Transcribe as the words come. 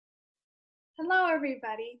Hello,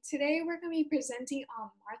 everybody. Today we're going to be presenting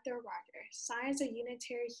on Martha Rogers, Science of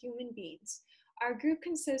Unitary Human Beings. Our group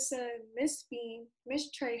consists of Miss Bean,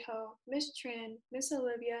 Miss Trejo, Miss Trin, Miss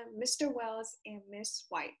Olivia, Mr. Wells, and Miss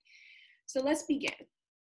White. So let's begin.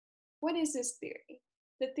 What is this theory?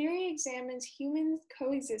 The theory examines human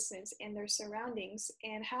coexistence and their surroundings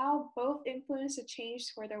and how both influence a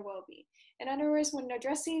change for their well-being. In other words, when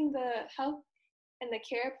addressing the health and the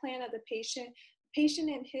care plan of the patient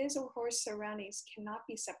and his or her surroundings cannot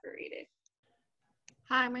be separated.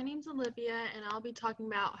 Hi, my name's Olivia, and I'll be talking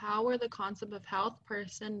about how were the concept of health,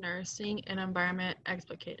 person, nursing, and environment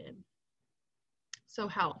explicated. So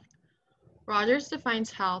health. Rogers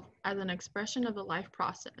defines health as an expression of the life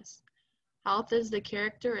process. Health is the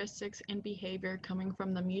characteristics and behavior coming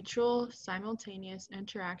from the mutual, simultaneous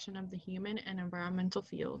interaction of the human and environmental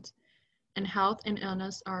fields, and health and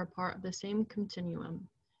illness are a part of the same continuum.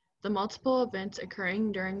 The multiple events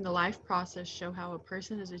occurring during the life process show how a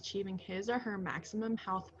person is achieving his or her maximum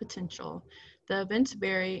health potential. The events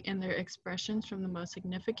vary in their expressions from the most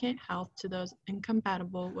significant health to those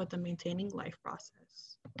incompatible with the maintaining life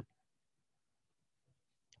process.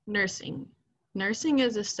 Nursing. Nursing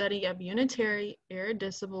is a study of unitary,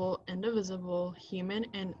 irreducible, indivisible, human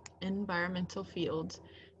and environmental fields,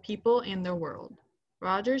 people and their world.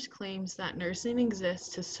 Rogers claims that nursing exists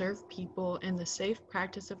to serve people and the safe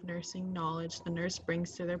practice of nursing knowledge the nurse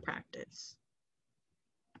brings to their practice.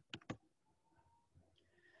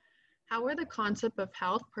 How were the concept of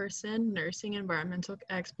health, person, nursing, environmental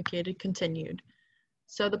explicated continued?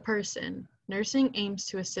 So the person. Nursing aims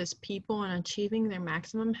to assist people in achieving their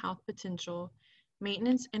maximum health potential.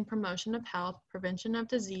 Maintenance and promotion of health, prevention of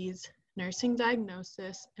disease, nursing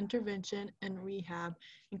diagnosis, intervention, and rehab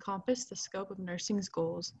encompass the scope of nursing's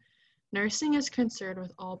goals. Nursing is concerned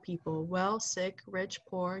with all people, well, sick, rich,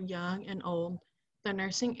 poor, young, and old. The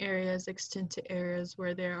nursing areas extend to areas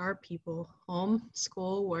where there are people, home,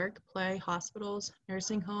 school, work, play, hospitals,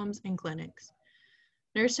 nursing homes, and clinics.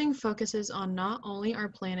 Nursing focuses on not only our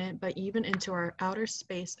planet, but even into our outer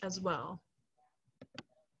space as well.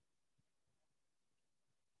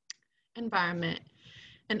 Environment.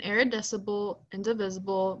 An irreducible,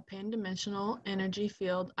 indivisible, pan-dimensional energy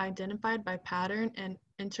field identified by pattern and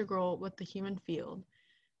integral with the human field.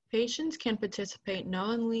 Patients can participate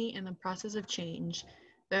knowingly in the process of change.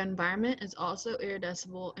 The environment is also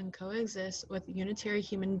irreducible and coexists with unitary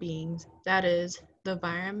human beings. That is, the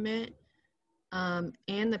environment and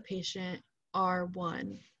the patient are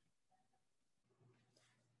one.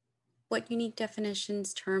 What unique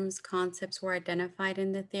definitions, terms, concepts were identified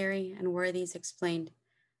in the theory, and were these explained?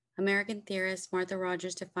 American theorist Martha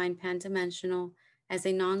Rogers defined pan-dimensional as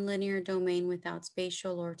a nonlinear domain without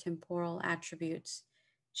spatial or temporal attributes.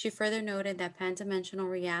 She further noted that pan-dimensional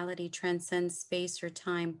reality transcends space or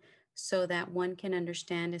time so that one can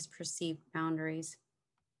understand its perceived boundaries.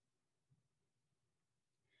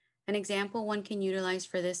 An example one can utilize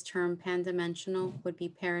for this term pan-dimensional would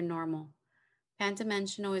be paranormal.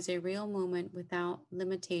 Pan-dimensional is a real moment without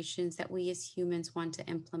limitations that we as humans want to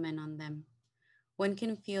implement on them. One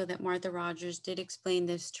can feel that Martha Rogers did explain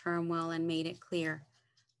this term well and made it clear.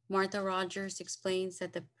 Martha Rogers explains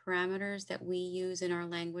that the parameters that we use in our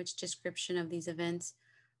language description of these events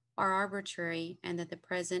are arbitrary and that the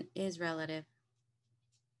present is relative.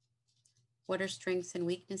 What are strengths and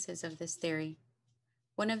weaknesses of this theory?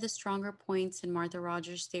 One of the stronger points in Martha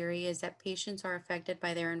Rogers' theory is that patients are affected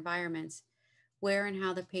by their environments. Where and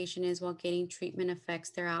how the patient is while getting treatment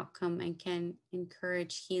affects their outcome and can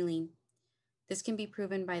encourage healing. This can be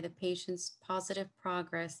proven by the patient's positive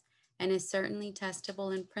progress and is certainly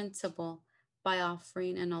testable in principle by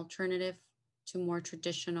offering an alternative to more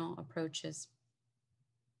traditional approaches.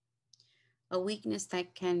 A weakness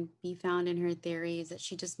that can be found in her theory is that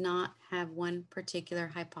she does not have one particular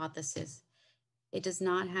hypothesis. It does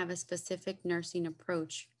not have a specific nursing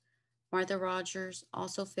approach. Martha Rogers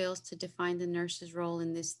also fails to define the nurse's role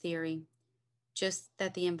in this theory, just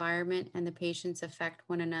that the environment and the patients affect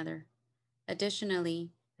one another. Additionally,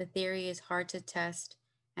 the theory is hard to test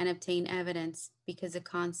and obtain evidence because the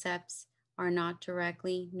concepts are not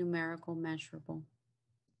directly numerical measurable.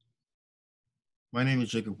 My name is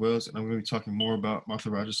Jacob Wells, and I'm going to be talking more about Martha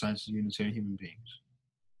Rogers' Science of Unitary Human Beings.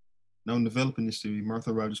 Now, in developing this theory,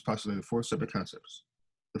 Martha Rogers postulated 4 separate concepts,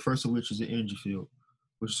 the first of which is the energy field,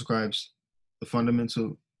 which describes the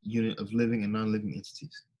fundamental unit of living and non-living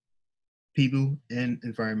entities. People and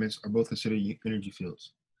environments are both considered energy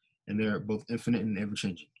fields, and they are both infinite and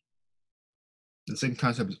ever-changing. The second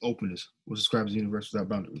concept is openness, which describes the universe without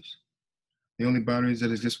boundaries. The only boundaries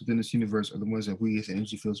that exist within this universe are the ones that we as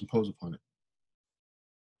energy fields impose upon it.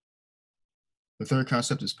 The third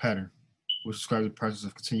concept is pattern, which describes the process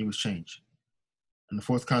of continuous change. And the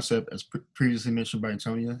fourth concept, as previously mentioned by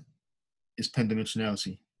Antonia, is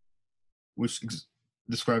pendimensionality, which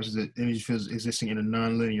describes the energy fields existing in a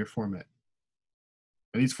nonlinear format.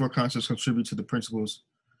 And these four concepts contribute to the principles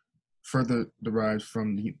further derived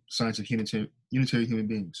from the science of unitary human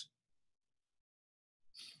beings.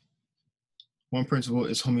 One principle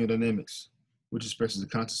is homeodynamics, which expresses the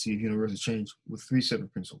constancy of universal change with three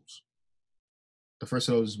separate principles. The first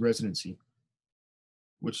of those is resonancy,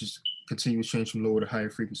 which is continuous change from lower to higher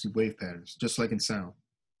frequency wave patterns, just like in sound.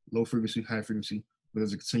 Low frequency, high frequency, but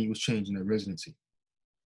there's a continuous change in that resonancy.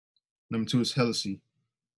 Number two is helicity,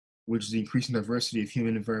 which is the increasing diversity of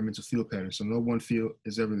human environmental field patterns. So no one field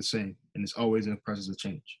is ever the same, and it's always in a process of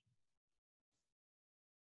change.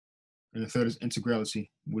 And the third is integrality,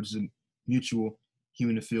 which is a mutual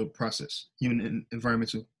human and field process, human and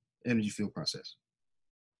environmental energy field process.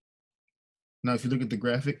 Now, if you look at the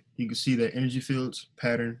graphic, you can see that energy fields,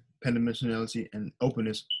 pattern, pendimensionality, and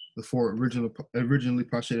openness, the four originally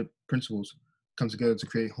postulated principles, come together to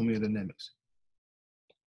create homeodynamics.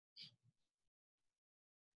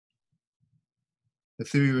 The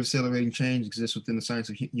theory of accelerating change exists within the science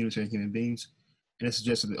of unitary human beings, and it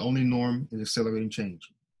suggests that the only norm is accelerating change.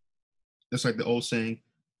 Just like the old saying,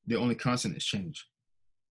 the only constant is change.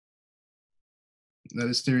 Now,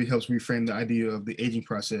 this theory helps reframe the idea of the aging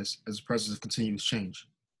process as a process of continuous change.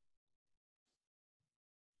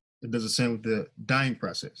 It does the same with the dying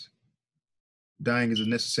process. Dying is a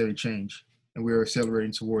necessary change, and we are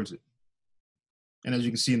accelerating towards it. And as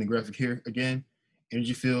you can see in the graphic here, again,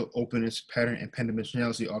 energy field, openness, pattern, and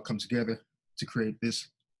pendimensionality all come together to create this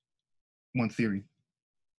one theory.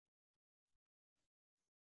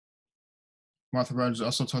 Martha Rogers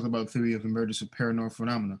also talked about the theory of emergence of paranormal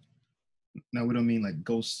phenomena. Now, we don't mean like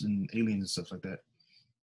ghosts and aliens and stuff like that,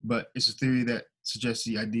 but it's a theory that suggests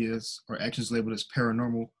the ideas or actions labeled as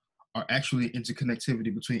paranormal are actually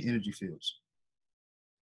interconnectivity between energy fields.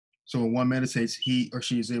 So when one meditates, he or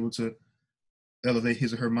she is able to elevate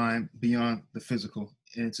his or her mind beyond the physical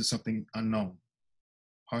and into something unknown,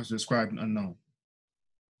 hard to describe and unknown.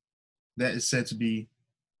 That is said to be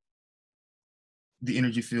the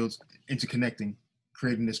energy fields interconnecting,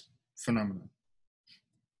 creating this phenomenon.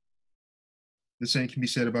 The same can be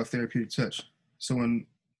said about therapeutic touch. So when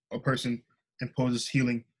a person imposes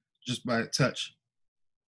healing just by touch,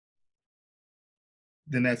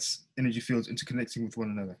 then that's energy fields interconnecting with one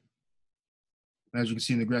another. And as you can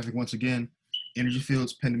see in the graphic, once again, energy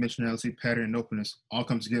fields, pendimensionality, pattern, and openness all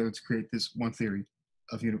come together to create this one theory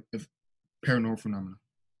of paranormal phenomena.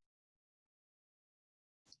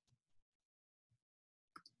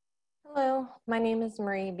 Hello, my name is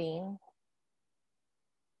Marie Bean.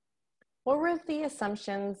 What were the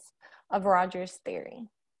assumptions of Rogers' theory?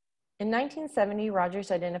 In 1970,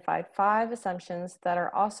 Rogers identified 5 assumptions that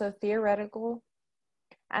are also theoretical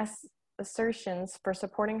as assertions for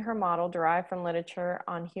supporting her model derived from literature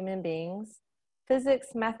on human beings, physics,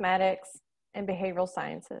 mathematics, and behavioral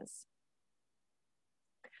sciences.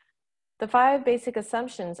 The 5 basic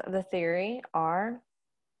assumptions of the theory are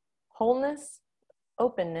wholeness,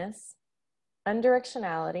 openness,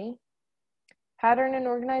 undirectionality, pattern and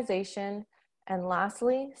organization, and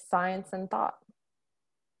lastly, science and thought.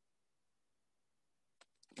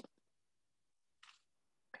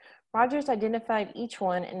 Rogers identified each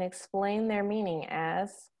one and explained their meaning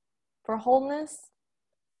as, for wholeness,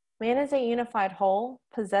 man is a unified whole,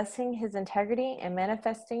 possessing his integrity and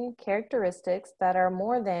manifesting characteristics that are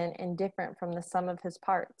more than and different from the sum of his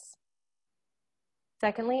parts.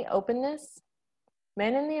 Secondly, openness,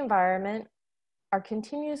 man and the environment are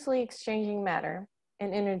continuously exchanging matter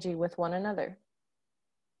and energy with one another.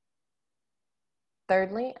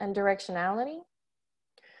 Thirdly, undirectionality.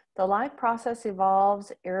 The life process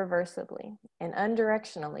evolves irreversibly and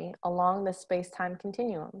undirectionally along the space-time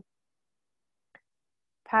continuum.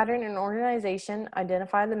 Pattern and organization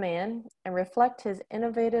identify the man and reflect his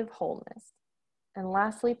innovative wholeness. And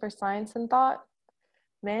lastly, for science and thought,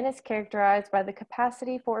 man is characterized by the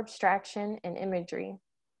capacity for abstraction and imagery,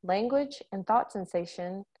 language and thought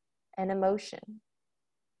sensation, and emotion.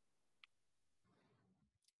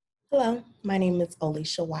 Hello, my name is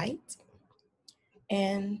Alicia White.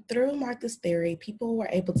 And through Martha's theory, people were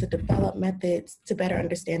able to develop methods to better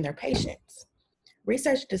understand their patients.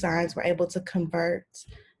 Research designs were able to convert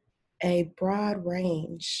a broad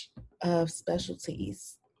range of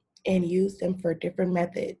specialties and use them for different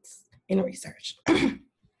methods in research.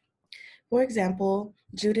 For example,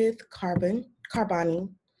 Judith Carboni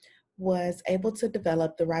was able to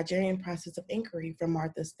develop the Rogerian process of inquiry from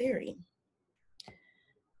Martha's theory.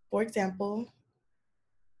 For example,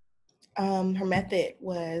 Her method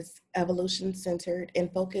was evolution-centered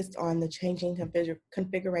and focused on the changing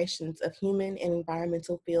configurations of human and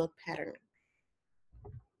environmental field patterning.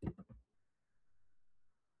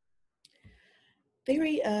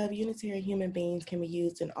 Theory of unitary human beings can be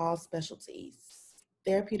used in all specialties.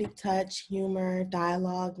 Therapeutic touch, humor,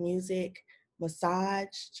 dialogue, music,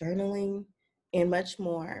 massage, journaling, and much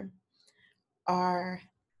more are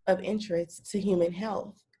of interest to human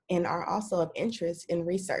health and are also of interest in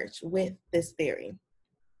research with this theory.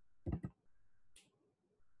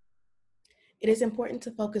 It is important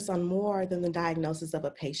to focus on more than the diagnosis of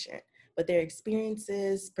a patient, but their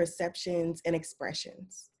experiences, perceptions, and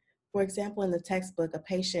expressions. For example, in the textbook, a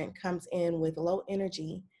patient comes in with low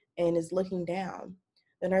energy and is looking down.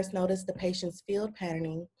 The nurse noticed the patient's field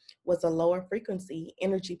patterning was a lower frequency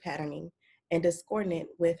energy patterning and discordant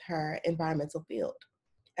with her environmental field.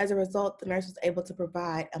 As a result, the nurse was able to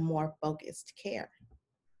provide a more focused care.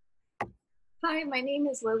 Hi, my name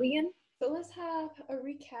is Lillian. So let's have a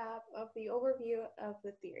recap of the overview of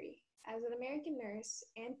the theory. As an American nurse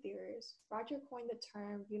and theorist, Roger coined the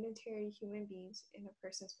term unitary human beings in a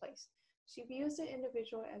person's place. She views the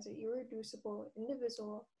individual as an irreducible,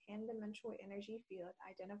 indivisible, pan-dimensional energy field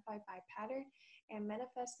identified by pattern and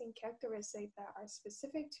manifesting characteristics that are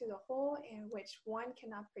specific to the whole and which one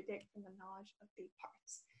cannot predict from the knowledge of the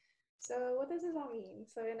parts. So what does this all mean?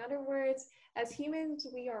 So in other words, as humans,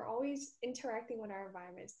 we are always interacting with our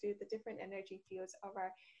environments through the different energy fields of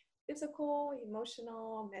our physical,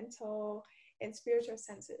 emotional, mental, and spiritual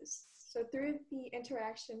senses. So through the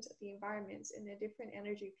interactions of the environments in the different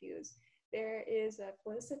energy fields, there is a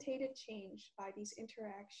felicitated change by these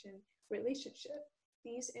interaction relationship.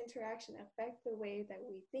 These interactions affect the way that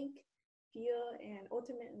we think, feel, and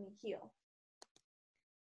ultimately heal.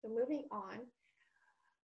 So moving on,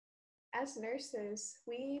 as nurses,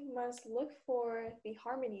 we must look for the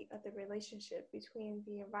harmony of the relationship between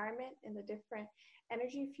the environment and the different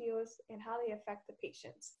energy fields and how they affect the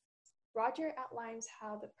patients. Roger outlines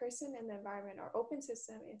how the person and the environment are open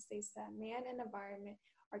systems and states that man and environment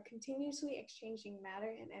are continuously exchanging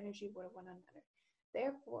matter and energy with one another.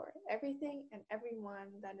 Therefore, everything and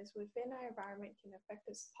everyone that is within our environment can affect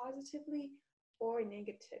us positively or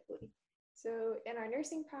negatively. So in our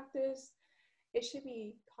nursing practice, it should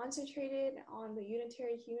be concentrated on the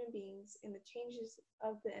unitary human beings and the changes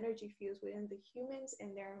of the energy fields within the humans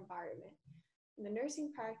and their environment. In the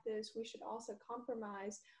nursing practice, we should also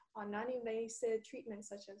compromise on non-invasive treatments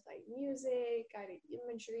such as like music, guided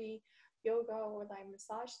imagery, yoga, or like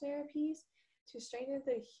massage therapies to strengthen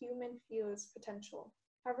the human field's potential.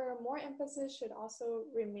 However, more emphasis should also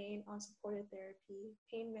remain on supported therapy,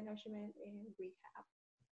 pain management, and rehab.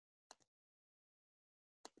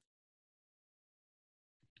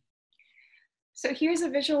 So here's a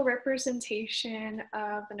visual representation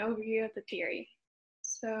of an overview of the theory.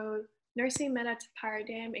 So nursing meta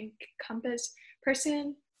paradigm encompasses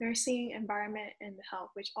person, nursing, environment, and the health,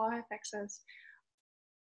 which all affects us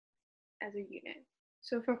as a unit.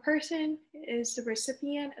 So if a person is the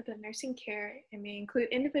recipient of the nursing care, it may include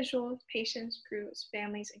individuals, patients, groups,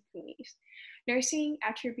 families, and communities. Nursing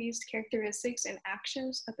attributes, characteristics, and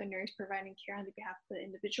actions of the nurse providing care on behalf of the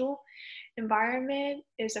individual. Environment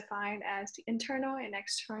is defined as the internal and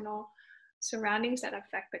external surroundings that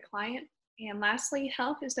affect the client. And lastly,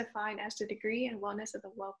 health is defined as the degree and wellness of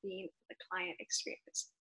the well-being of the client experience.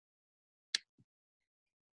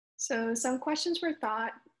 So some questions were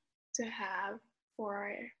thought to have for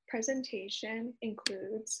our presentation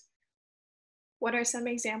includes: what are some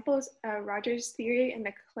examples of Rogers' theory in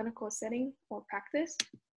the clinical setting or practice?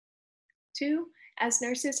 2, as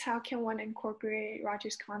nurses, how can one incorporate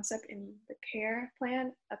Rogers' concept in the care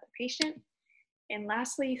plan of the patient? And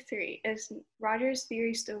lastly, 3, is Rogers'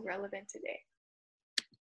 theory still relevant today?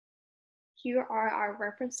 Here are our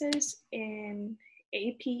references in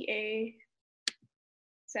APA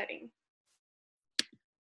setting.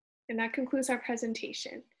 And that concludes our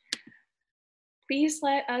presentation. Please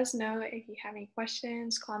let us know if you have any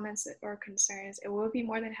questions, comments, or concerns, and we'll be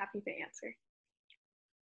more than happy to answer.